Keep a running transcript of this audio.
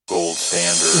gold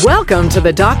standard. Welcome to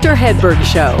the Dr. Hedberg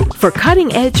Show for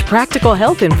cutting-edge practical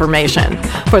health information.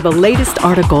 For the latest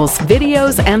articles,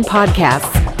 videos, and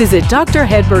podcasts, visit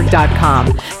drhedberg.com.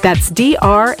 That's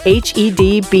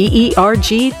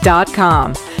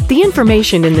drhedberg.com. The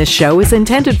information in this show is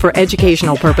intended for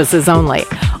educational purposes only.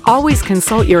 Always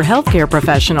consult your healthcare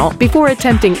professional before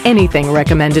attempting anything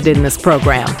recommended in this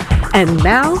program. And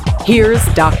now, here's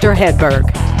Dr.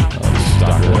 Hedberg.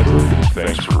 Dr. Hedberg,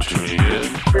 thanks for tuning in.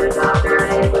 The Dr.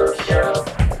 Hedberg Show.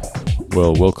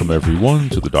 Well, welcome everyone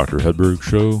to the Dr. Hedberg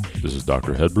Show. This is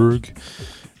Dr. Hedberg.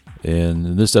 And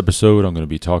in this episode, I'm going to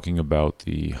be talking about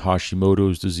the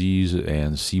Hashimoto's disease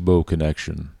and SIBO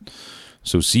connection.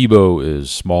 So SIBO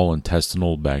is small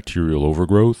intestinal bacterial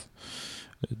overgrowth.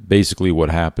 Basically what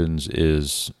happens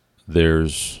is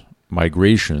there's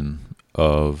migration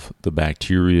of the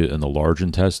bacteria in the large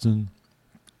intestine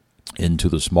into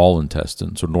the small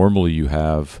intestine. So normally you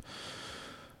have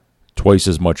twice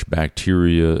as much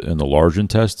bacteria in the large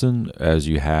intestine as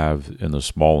you have in the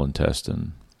small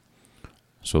intestine.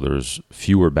 So there's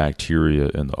fewer bacteria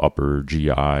in the upper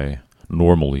GI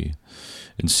normally.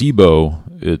 In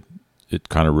SIBO, it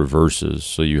kind of reverses.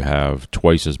 So you have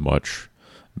twice as much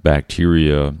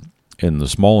bacteria in the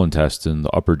small intestine,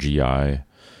 the upper GI,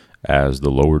 as the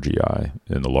lower GI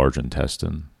in the large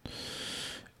intestine.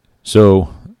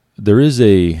 So there's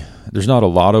not a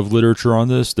lot of literature on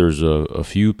this. There's a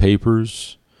few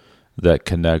papers that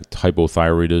connect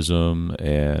hypothyroidism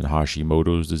and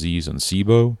Hashimoto's disease and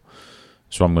SIBO.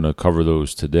 So I'm going to cover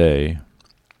those today.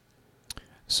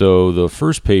 So the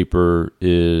first paper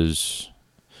is,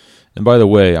 and by the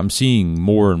way, I'm seeing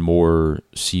more and more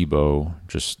SIBO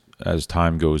just as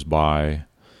time goes by.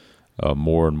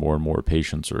 More and more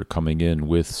patients are coming in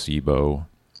with SIBO,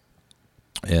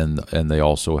 and they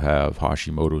also have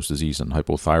Hashimoto's disease and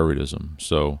hypothyroidism.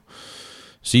 So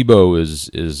SIBO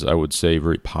is I would say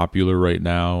very popular right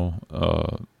now.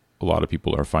 A lot of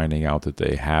people are finding out that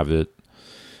they have it,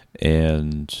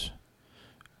 and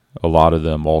a lot of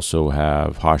them also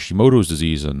have Hashimoto's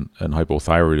disease and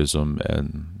hypothyroidism,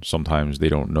 and sometimes they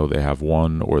don't know they have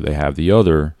one or they have the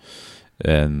other,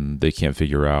 and they can't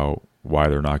figure out why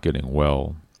they're not getting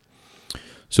well.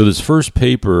 So this first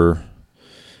paper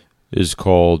is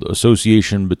called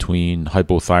Association Between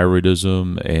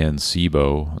Hypothyroidism and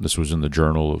SIBO. This was in the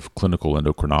Journal of Clinical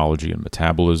Endocrinology and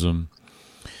Metabolism.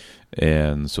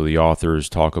 And so the authors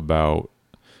talk about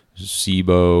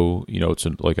SIBO,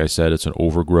 like I said, it's an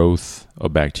overgrowth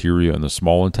of bacteria in the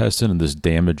small intestine, and this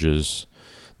damages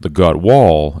the gut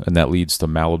wall, and that leads to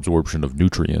malabsorption of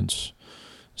nutrients.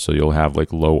 So you'll have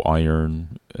like low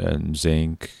iron and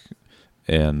zinc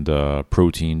and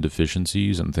protein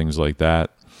deficiencies and things like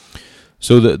that.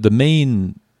 So the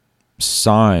main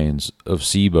signs of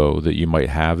SIBO that you might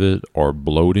have it are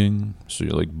bloating. So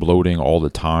you're like bloating all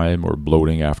the time or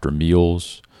bloating after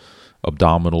meals,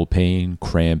 abdominal pain,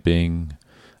 cramping,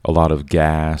 a lot of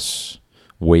gas,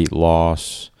 weight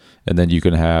loss, and then you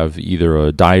can have either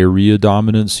a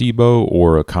diarrhea-dominant SIBO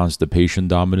or a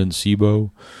constipation-dominant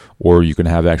SIBO, or you can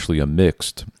have actually a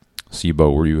mixed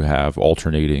SIBO where you have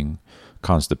alternating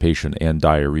constipation and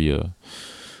diarrhea.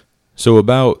 So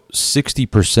about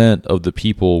 60% of the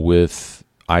people with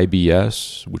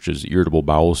IBS, which is irritable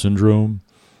bowel syndrome,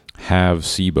 have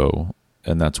SIBO,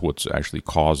 and that's what's actually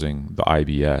causing the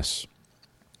IBS.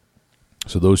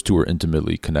 So those two are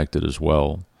intimately connected as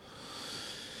well.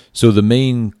 So the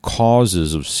main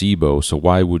causes of SIBO, so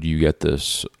why would you get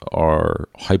this, are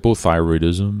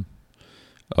hypothyroidism,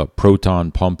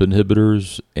 proton pump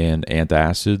inhibitors, and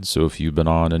antacids. So if you've been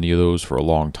on any of those for a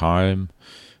long time,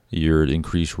 you're at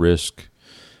increased risk.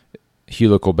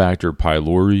 Helicobacter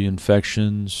pylori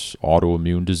infections,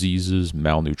 autoimmune diseases,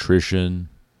 malnutrition,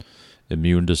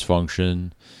 immune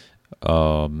dysfunction.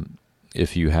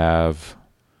 If you have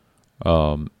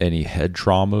any head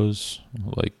traumas,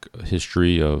 like a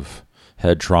history of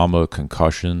head trauma,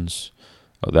 concussions,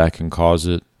 that can cause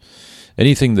it.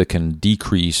 Anything that can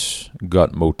decrease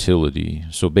gut motility.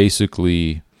 So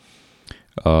basically,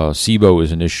 SIBO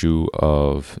is an issue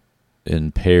of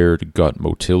impaired gut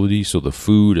motility. So the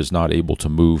food is not able to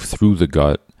move through the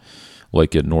gut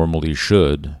like it normally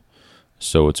should.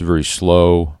 So it's very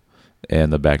slow,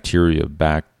 and the bacteria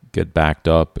get backed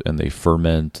up, and they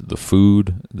ferment the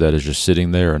food that is just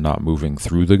sitting there and not moving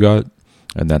through the gut,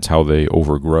 and that's how they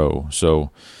overgrow.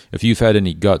 So if you've had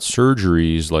any gut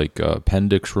surgeries like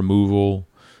appendix removal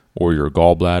or your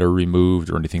gallbladder removed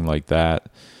or anything like that,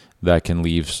 that can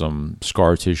leave some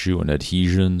scar tissue and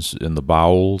adhesions in the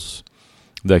bowels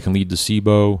that can lead to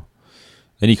SIBO.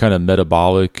 Any kind of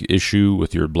metabolic issue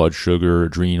with your blood sugar,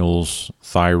 adrenals,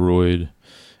 thyroid,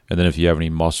 and then if you have any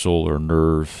muscle or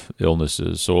nerve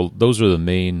illnesses. So those are the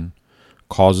main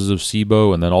causes of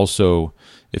SIBO. And then also,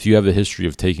 if you have a history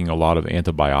of taking a lot of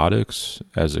antibiotics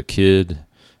as a kid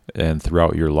and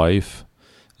throughout your life,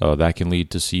 that can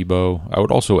lead to SIBO. I would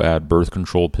also add birth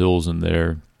control pills in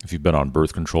there. If you've been on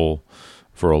birth control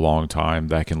for a long time,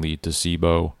 that can lead to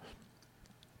SIBO.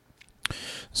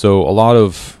 So a lot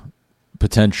of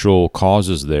potential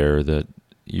causes there that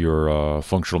your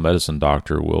functional medicine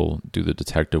doctor will do the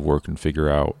detective work and figure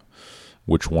out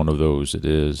which one of those it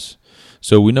is.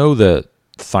 So we know that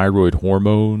thyroid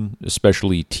hormone,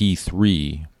 especially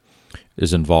T3,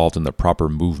 is involved in the proper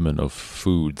movement of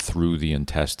food through the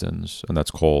intestines, and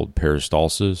that's called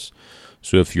peristalsis.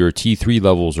 So if your T3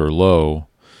 levels are low,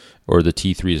 or the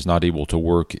T3 is not able to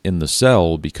work in the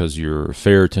cell because your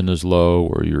ferritin is low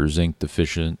or you're zinc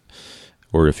deficient,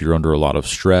 or if you're under a lot of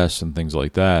stress and things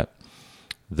like that,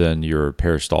 then your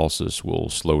peristalsis will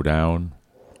slow down.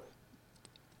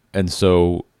 And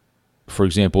so, for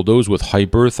example, those with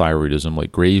hyperthyroidism,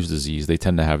 like Graves' disease, they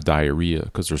tend to have diarrhea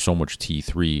because there's so much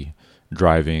T3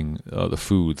 driving the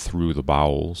food through the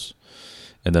bowels.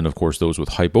 And then, of course, those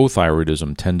with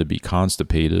hypothyroidism tend to be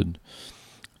constipated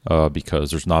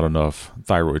because there's not enough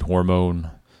thyroid hormone.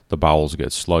 The bowels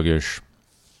get sluggish.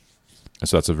 And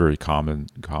so that's a very common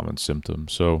symptom.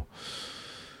 So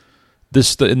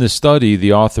in this study,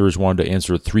 the authors wanted to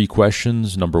answer 3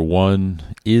 questions. Number 1,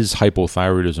 is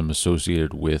hypothyroidism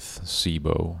associated with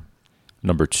SIBO?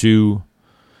 Number 2,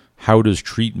 how does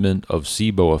treatment of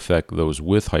SIBO affect those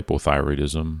with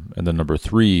hypothyroidism? And then number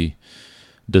 3,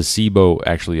 does SIBO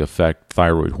actually affect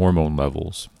thyroid hormone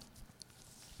levels?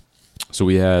 So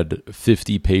we had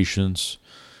 50 patients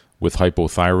with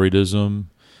hypothyroidism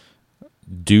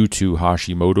due to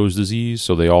Hashimoto's disease.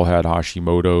 So they all had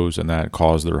Hashimoto's, and that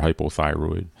caused their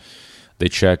hypothyroid. They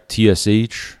checked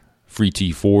TSH, free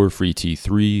T4, free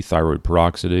T3, thyroid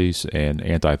peroxidase, and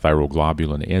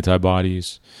antithyroglobulin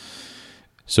antibodies.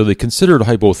 So they considered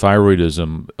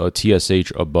hypothyroidism a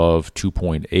TSH above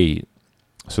 2.8.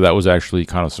 So that was actually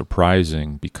kind of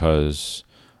surprising because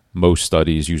most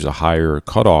studies use a higher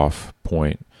cutoff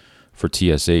point for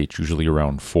TSH, usually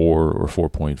around 4 or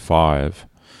 4.5.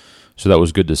 So that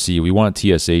was good to see. We want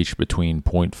TSH between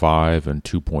 0.5 and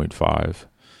 2.5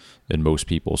 in most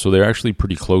people. So they're actually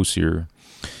pretty close here.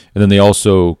 And then they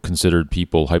also considered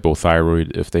people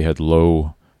hypothyroid if they had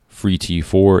low free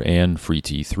T4 and free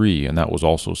T3. And that was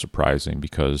also surprising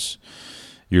because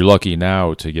you're lucky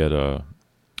now to get a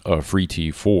free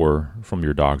T4 from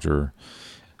your doctor,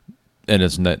 and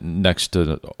it's next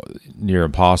to near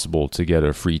impossible to get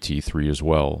a free T3 as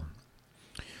well.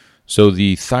 So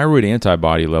the thyroid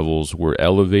antibody levels were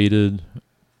elevated,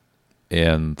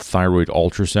 and thyroid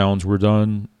ultrasounds were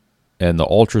done, and the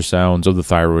ultrasounds of the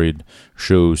thyroid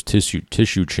shows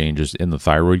tissue changes in the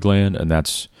thyroid gland, and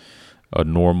that's a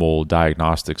normal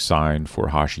diagnostic sign for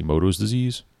Hashimoto's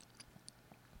disease.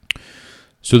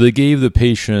 So they gave the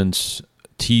patients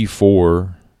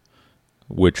T4,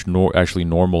 which actually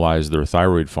normalized their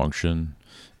thyroid function,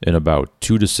 in about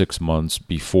 2 to 6 months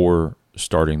before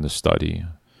starting the study.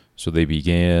 So they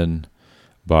began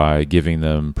by giving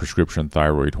them prescription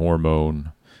thyroid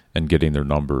hormone and getting their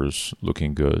numbers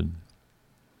looking good.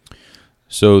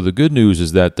 So the good news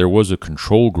is that there was a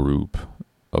control group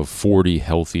of 40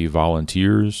 healthy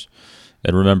volunteers.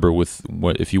 And remember,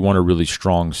 if you want a really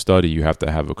strong study, you have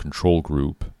to have a control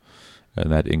group,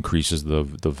 and that increases the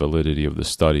validity of the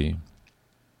study.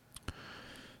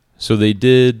 So they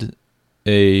did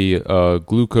a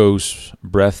glucose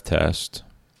breath test,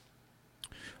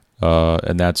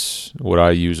 and that's what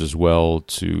I use as well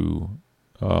to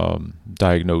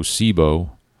diagnose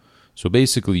SIBO. So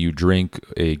basically, you drink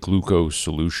a glucose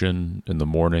solution in the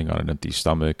morning on an empty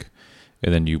stomach,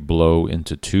 and then you blow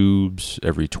into tubes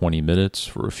every 20 minutes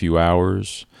for a few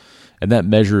hours, and that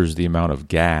measures the amount of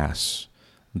gas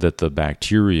that the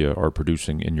bacteria are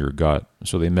producing in your gut.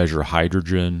 So they measure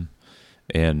hydrogen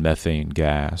and methane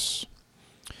gas.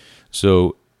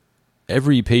 So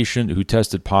every patient who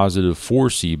tested positive for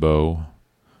SIBO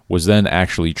was then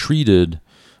actually treated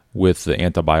with the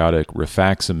antibiotic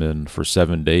rifaximin for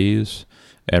 7 days.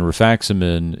 And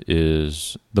rifaximin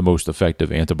is the most effective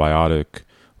antibiotic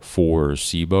for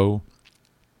SIBO.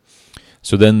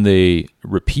 So then they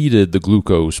repeated the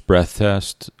glucose breath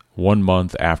test 1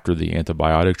 month after the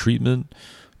antibiotic treatment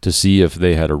to see if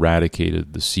they had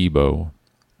eradicated the SIBO.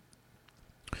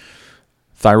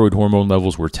 Thyroid hormone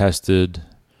levels were tested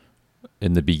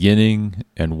in the beginning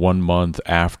and 1 month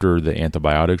after the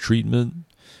antibiotic treatment,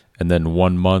 and then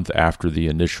 1 month after the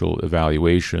initial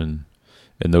evaluation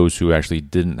in those who actually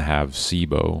didn't have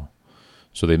SIBO.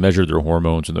 So they measured their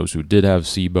hormones in those who did have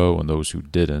SIBO and those who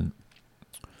didn't.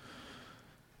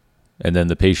 And then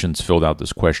the patients filled out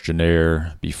this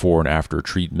questionnaire before and after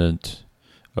treatment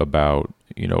about,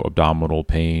 abdominal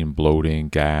pain, bloating,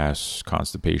 gas,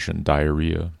 constipation,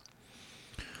 diarrhea.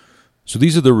 So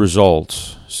these are the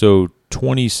results. So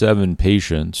 27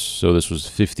 patients, so this was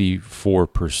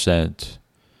 54%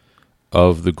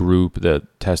 of the group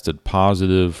that tested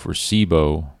positive for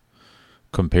SIBO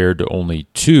compared to only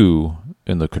 2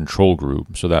 in the control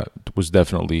group. So that was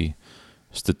definitely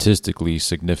statistically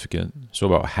significant. So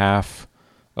about half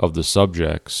of the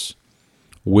subjects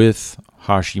with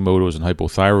Hashimoto's and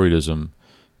hypothyroidism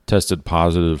tested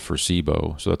positive for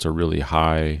SIBO. So that's a really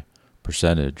high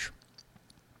percentage.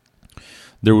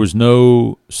 There was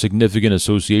no significant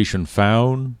association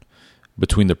found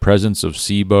between the presence of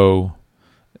SIBO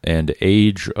and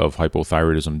age of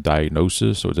hypothyroidism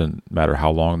diagnosis, so it didn't matter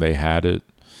how long they had it.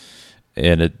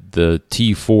 And the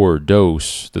T4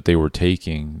 dose that they were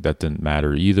taking, that didn't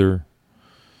matter either.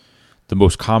 The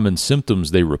most common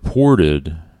symptoms they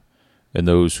reported in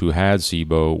those who had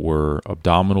SIBO were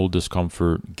abdominal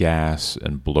discomfort, gas,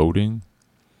 and bloating.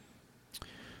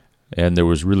 And there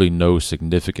was really no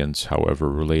significance, however,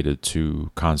 related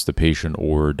to constipation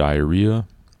or diarrhea.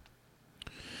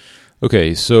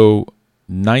 Okay, so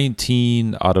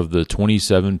 19 out of the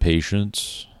 27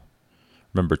 patients,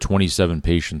 remember 27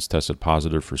 patients tested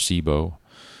positive for SIBO,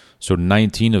 so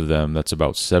 19 of them, that's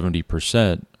about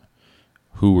 70%,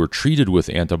 who were treated with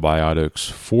antibiotics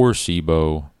for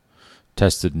SIBO,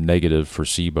 tested negative for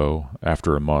SIBO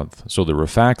after a month. So the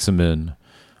rifaximin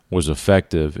was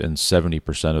effective in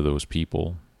 70% of those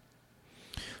people.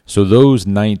 So those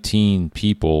 19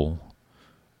 people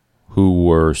who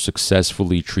were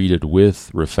successfully treated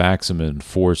with rifaximin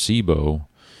for SIBO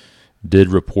did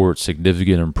report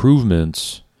significant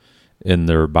improvements in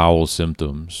their bowel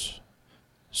symptoms.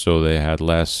 So they had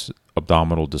less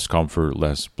abdominal discomfort,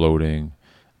 less bloating,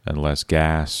 and less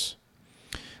gas.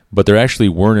 But there actually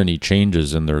weren't any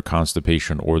changes in their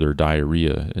constipation or their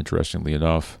diarrhea, interestingly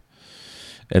enough.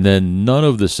 And then none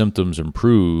of the symptoms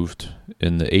improved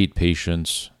in the 8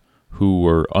 patients who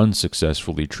were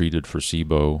unsuccessfully treated for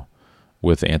SIBO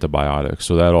with antibiotics.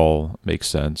 So that all makes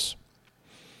sense.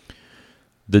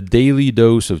 The daily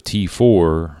dose of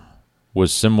T4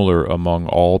 was similar among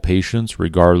all patients,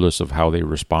 regardless of how they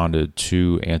responded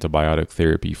to antibiotic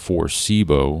therapy for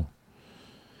SIBO.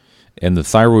 And the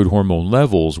thyroid hormone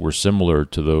levels were similar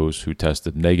to those who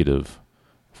tested negative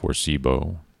for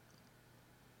SIBO.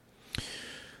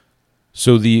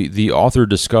 So the author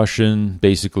discussion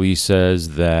basically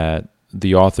says that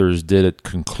the authors did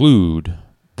conclude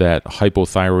that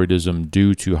hypothyroidism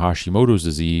due to Hashimoto's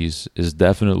disease is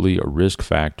definitely a risk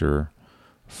factor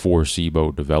for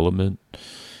SIBO development.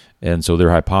 And so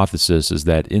their hypothesis is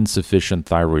that insufficient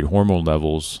thyroid hormone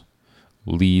levels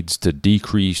leads to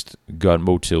decreased gut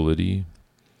motility,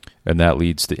 and that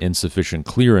leads to insufficient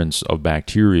clearance of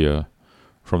bacteria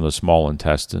from the small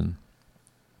intestine.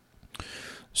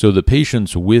 So the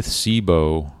patients with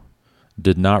SIBO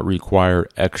did not require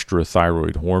extra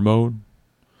thyroid hormone,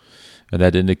 and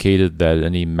that indicated that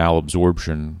any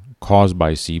malabsorption caused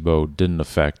by SIBO didn't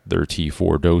affect their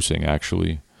T4 dosing,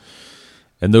 actually.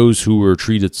 And those who were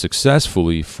treated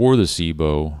successfully for the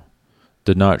SIBO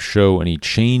did not show any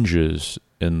changes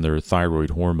in their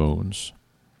thyroid hormones.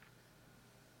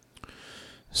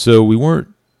 So we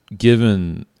weren't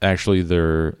given actually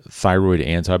their thyroid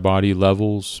antibody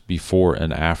levels before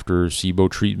and after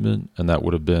SIBO treatment, and that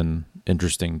would have been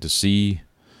interesting to see.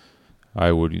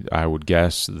 I would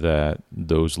guess that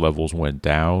those levels went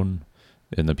down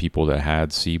in the people that had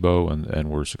SIBO and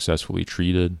were successfully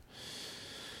treated.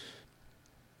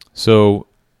 So,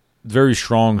 very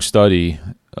strong study.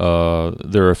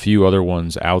 There are a few other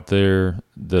ones out there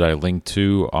that I linked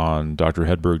to on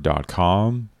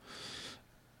drhedberg.com.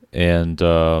 And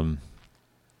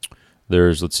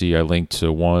there's, I linked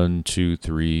to 1, 2,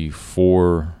 3,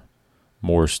 4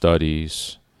 more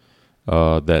studies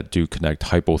that do connect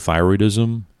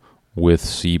hypothyroidism with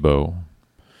SIBO.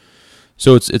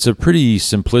 So it's a pretty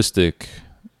simplistic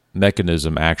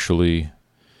mechanism, actually.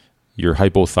 You're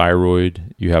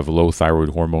hypothyroid, you have low thyroid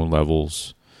hormone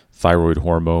levels. Thyroid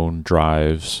hormone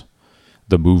drives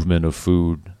the movement of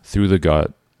food through the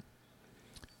gut.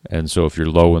 And so if you're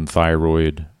low in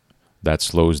thyroid, that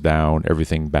slows down,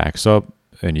 everything backs up,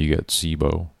 and you get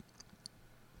SIBO.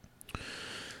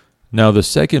 Now, the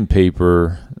second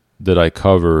paper that I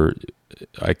cover,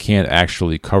 I can't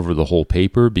actually cover the whole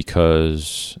paper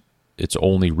because it's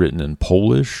only written in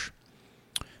Polish.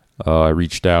 I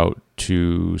reached out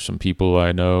to some people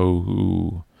I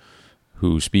know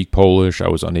who speak Polish. I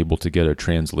was unable to get a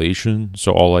translation,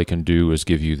 so all I can do is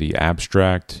give you the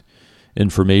abstract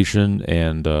information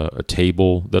and a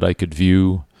table that I could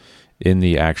view in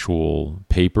the actual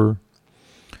paper.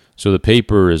 So the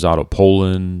paper is out of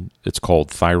Poland. It's called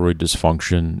Thyroid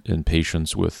Dysfunction in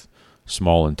Patients with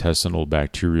Small Intestinal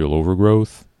Bacterial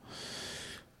Overgrowth.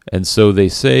 And so they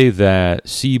say that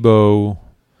SIBO,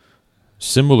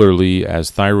 similarly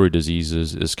as thyroid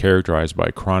diseases, is characterized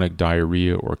by chronic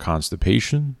diarrhea or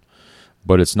constipation,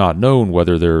 but it's not known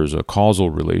whether there is a causal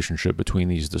relationship between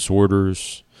these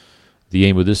disorders. The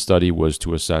aim of this study was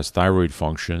to assess thyroid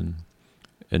function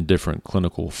in different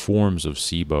clinical forms of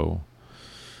SIBO.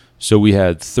 So we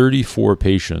had 34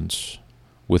 patients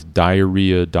with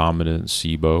diarrhea-dominant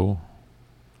SIBO,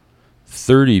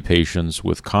 30 patients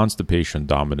with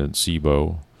constipation-dominant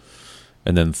SIBO,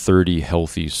 and then 30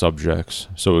 healthy subjects.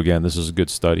 So again, this is a good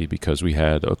study because we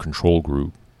had a control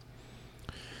group.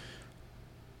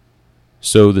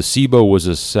 So the SIBO was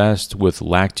assessed with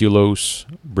lactulose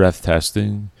breath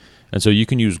testing, and so you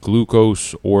can use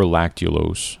glucose or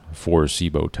lactulose for a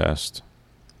SIBO test.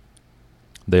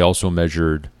 They also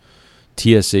measured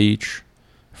TSH,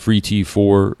 free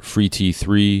T4, free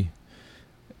T3,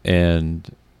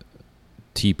 and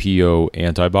TPO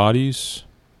antibodies.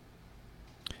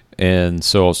 And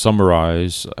so I'll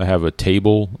summarize. I have a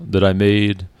table that I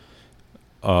made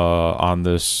on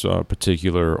this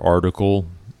particular article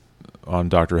on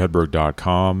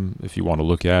drhedberg.com if you want to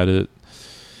look at it.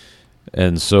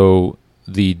 And so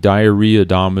the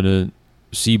diarrhea-dominant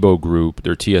SIBO group,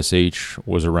 their TSH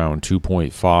was around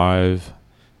 2.5,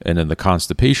 and in the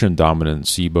constipation-dominant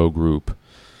SIBO group,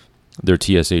 their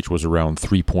TSH was around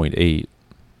 3.8.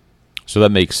 So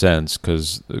that makes sense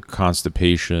because the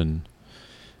constipation,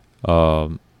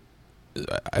 I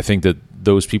think that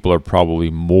those people are probably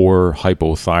more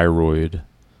hypothyroid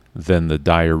than the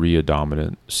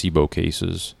diarrhea-dominant SIBO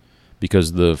cases,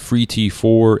 because the free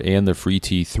T4 and the free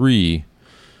T3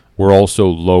 were also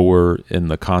lower in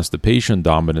the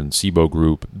constipation-dominant SIBO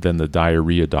group than the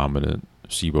diarrhea-dominant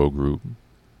SIBO group.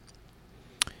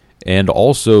 And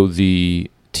also the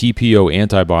TPO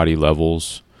antibody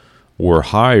levels were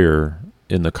higher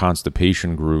in the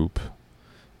constipation group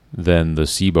than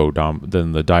the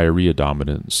than the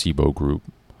diarrhea-dominant SIBO group.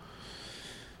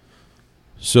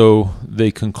 So they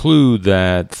conclude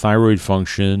that thyroid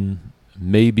function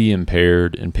may be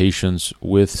impaired in patients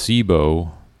with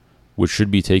SIBO, which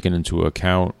should be taken into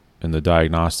account in the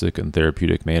diagnostic and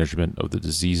therapeutic management of the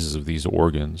diseases of these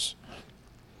organs.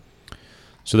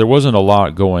 So there wasn't a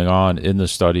lot going on in the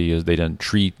study, as they didn't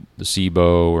treat the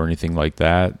SIBO or anything like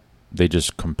that. They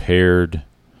just compared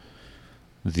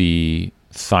the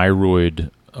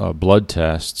thyroid blood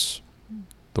tests,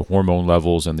 the hormone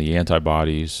levels and the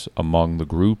antibodies among the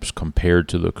groups compared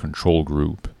to the control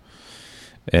group.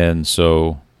 And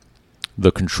so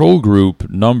the control group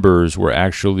numbers were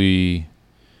actually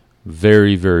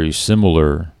very, very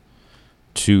similar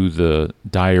to the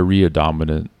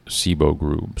diarrhea-dominant SIBO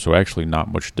group. So actually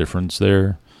not much difference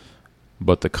there.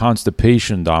 But the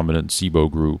constipation-dominant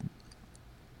SIBO group,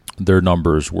 their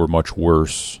numbers were much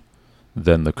worse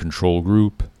than the control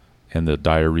group and the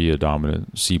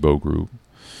diarrhea-dominant SIBO group.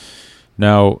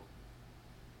 Now,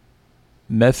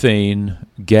 methane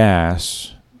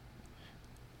gas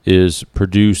is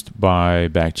produced by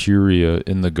bacteria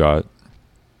in the gut,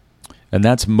 and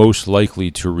that's most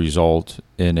likely to result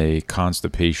in a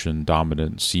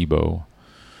constipation-dominant SIBO,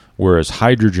 whereas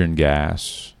hydrogen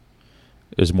gas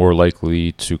is more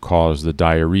likely to cause the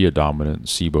diarrhea-dominant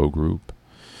SIBO group.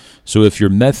 So if you're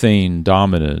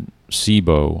methane-dominant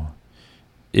SIBO,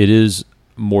 it is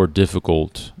more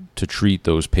difficult to treat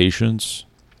those patients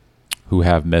who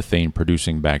have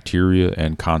methane-producing bacteria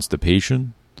and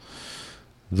constipation.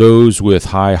 Those with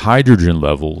high hydrogen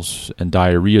levels and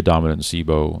diarrhea-dominant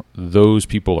SIBO, those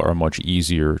people are much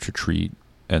easier to treat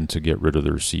and to get rid of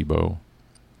their SIBO.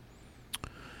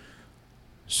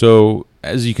 So,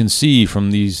 as you can see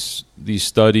from these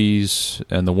studies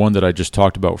and the one that I just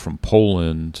talked about from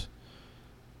Poland,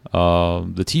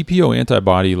 the TPO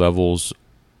antibody levels,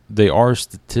 they are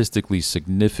statistically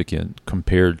significant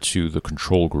compared to the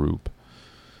control group.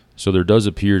 So there does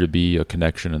appear to be a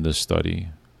connection in this study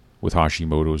with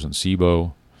Hashimoto's and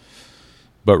SIBO.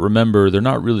 But remember, they're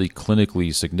not really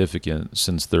clinically significant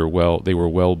since they were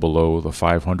well below the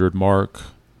 500 mark.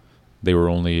 They were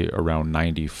only around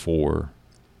 94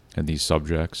 in these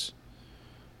subjects.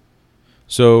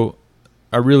 So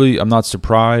I'm not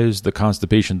surprised. The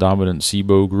constipation-dominant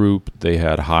SIBO group, they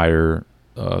had higher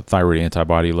thyroid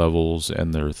antibody levels,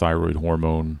 and their thyroid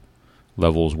hormone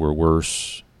levels were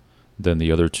worse than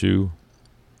the other two.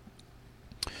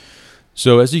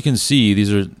 So as you can see,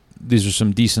 these are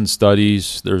some decent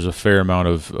studies. There's a fair amount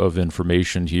of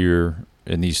information here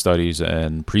in these studies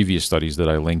and previous studies that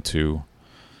I linked to.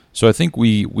 So I think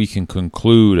we can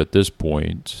conclude at this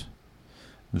point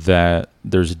that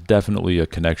there's definitely a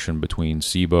connection between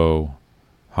SIBO,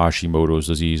 Hashimoto's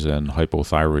disease, and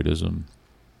hypothyroidism.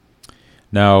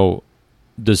 Now,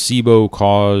 does SIBO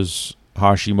cause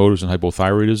Hashimoto's and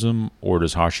hypothyroidism, or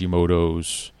does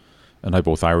Hashimoto's and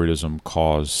hypothyroidism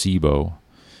cause SIBO?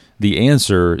 The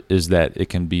answer is that it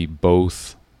can be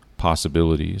both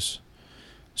possibilities.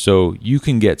 So you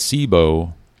can get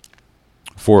SIBO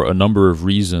for a number of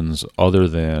reasons other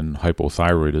than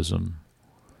hypothyroidism.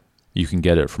 You can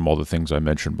get it from all the things I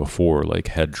mentioned before, like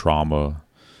head trauma,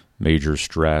 major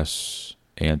stress,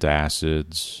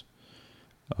 antacids,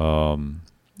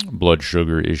 blood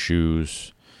sugar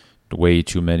issues, way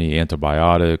too many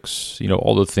antibiotics,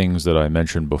 all the things that I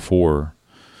mentioned before.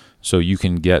 So you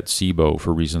can get SIBO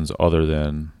for reasons other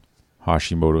than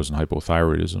Hashimoto's and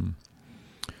hypothyroidism.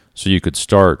 So you could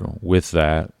start with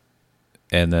that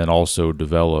and then also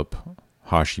develop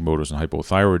Hashimoto's and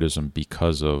hypothyroidism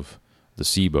because of the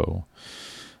SIBO.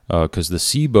 Because the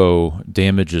SIBO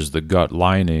damages the gut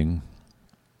lining,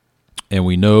 and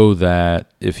we know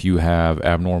that if you have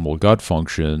abnormal gut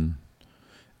function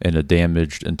and a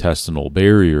damaged intestinal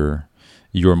barrier,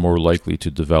 you're more likely to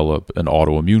develop an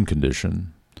autoimmune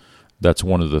condition. That's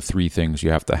one of the three things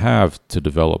you have to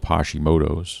develop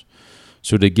Hashimoto's.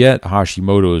 So to get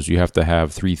Hashimoto's, you have to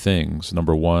have three things.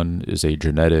 Number one is a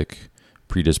genetic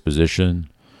predisposition.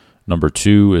 Number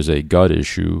two is a gut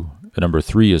issue. And number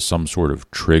three is some sort of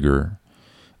trigger.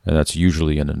 And that's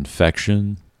usually an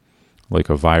infection, like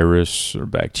a virus or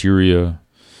bacteria,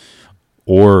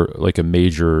 or like a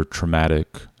major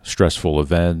traumatic, stressful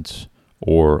event,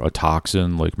 or a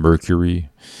toxin like mercury.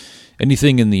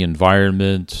 Anything in the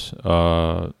environment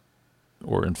or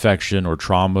infection or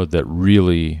trauma that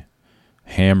really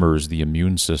hammers the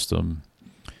immune system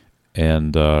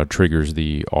and triggers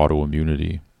the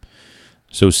autoimmunity.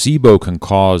 So SIBO can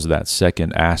cause that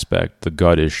second aspect, the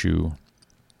gut issue,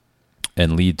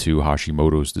 and lead to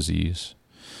Hashimoto's disease.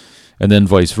 And then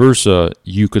vice versa,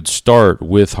 you could start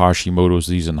with Hashimoto's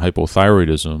disease and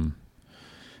hypothyroidism,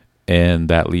 and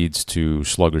that leads to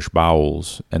sluggish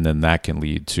bowels, and then that can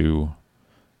lead to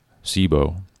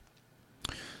SIBO.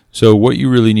 So what you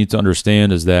really need to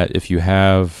understand is that if you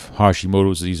have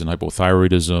Hashimoto's disease and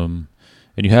hypothyroidism,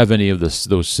 and you have any of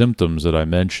those symptoms that I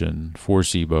mentioned for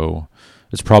SIBO,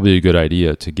 it's probably a good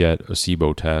idea to get a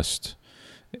SIBO test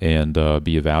and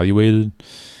be evaluated.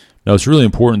 Now, it's really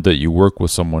important that you work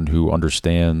with someone who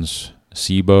understands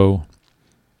SIBO.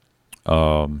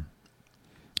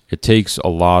 It takes a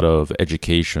lot of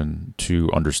education to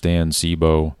understand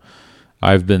SIBO.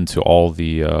 I've been to all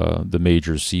the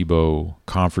major SIBO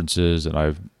conferences, and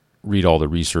I've read all the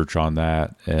research on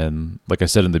that. And like I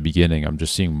said in the beginning, I'm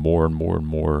just seeing more and more and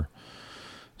more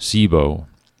SIBO.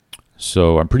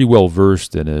 So I'm pretty well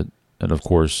versed in it, and of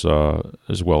course,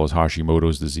 as well as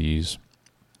Hashimoto's disease.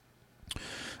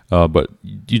 But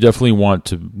you definitely want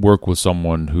to work with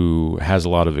someone who has a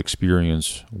lot of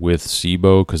experience with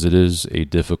SIBO, because it is a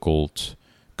difficult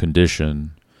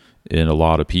condition in a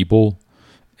lot of people,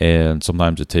 and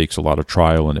sometimes it takes a lot of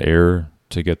trial and error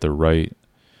to get the right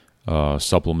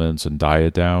supplements and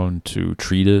diet down to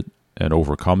treat it and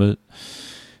overcome it.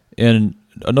 And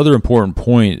another important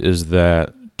point is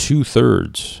that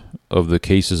 2/3 of the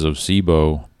cases of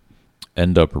SIBO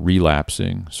end up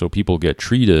relapsing. So people get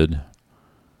treated,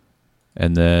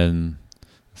 and then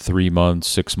 3 months,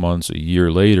 6 months, a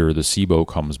year later, the SIBO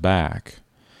comes back.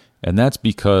 And that's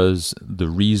because the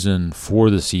reason for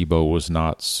the SIBO was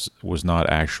not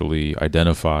actually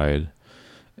identified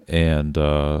and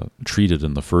treated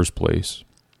in the first place.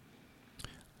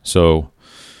 So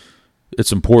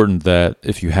it's important that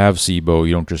if you have SIBO,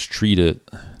 you don't just treat it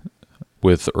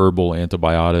with herbal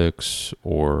antibiotics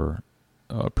or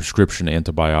prescription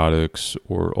antibiotics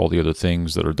or all the other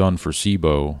things that are done for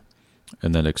SIBO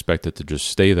and then expect it to just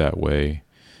stay that way.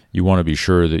 You want to be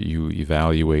sure that you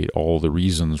evaluate all the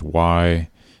reasons why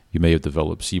you may have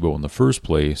developed SIBO in the first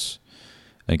place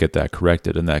and get that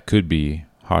corrected. And that could be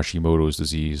Hashimoto's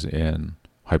disease and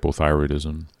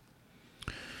hypothyroidism.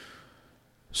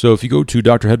 So if you go to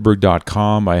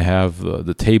drhedberg.com, I have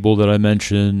the table that I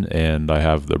mentioned, and I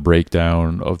have the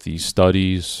breakdown of these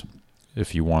studies.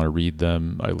 If you want to read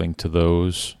them, I link to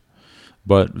those.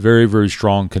 But very, very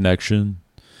strong connection,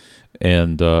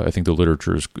 and I think the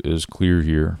literature is clear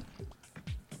here.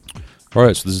 All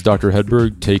right, so this is Dr.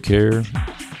 Hedberg. Take care,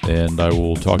 and I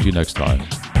will talk to you next time.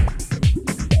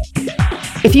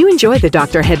 If you enjoy the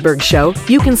Dr. Hedberg Show,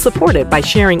 you can support it by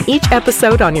sharing each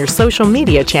episode on your social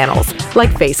media channels,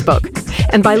 like Facebook,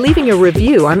 and by leaving a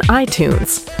review on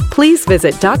iTunes. Please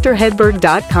visit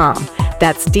drhedberg.com.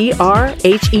 That's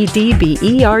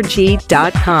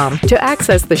drhedberg.com to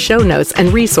access the show notes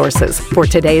and resources for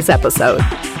today's episode.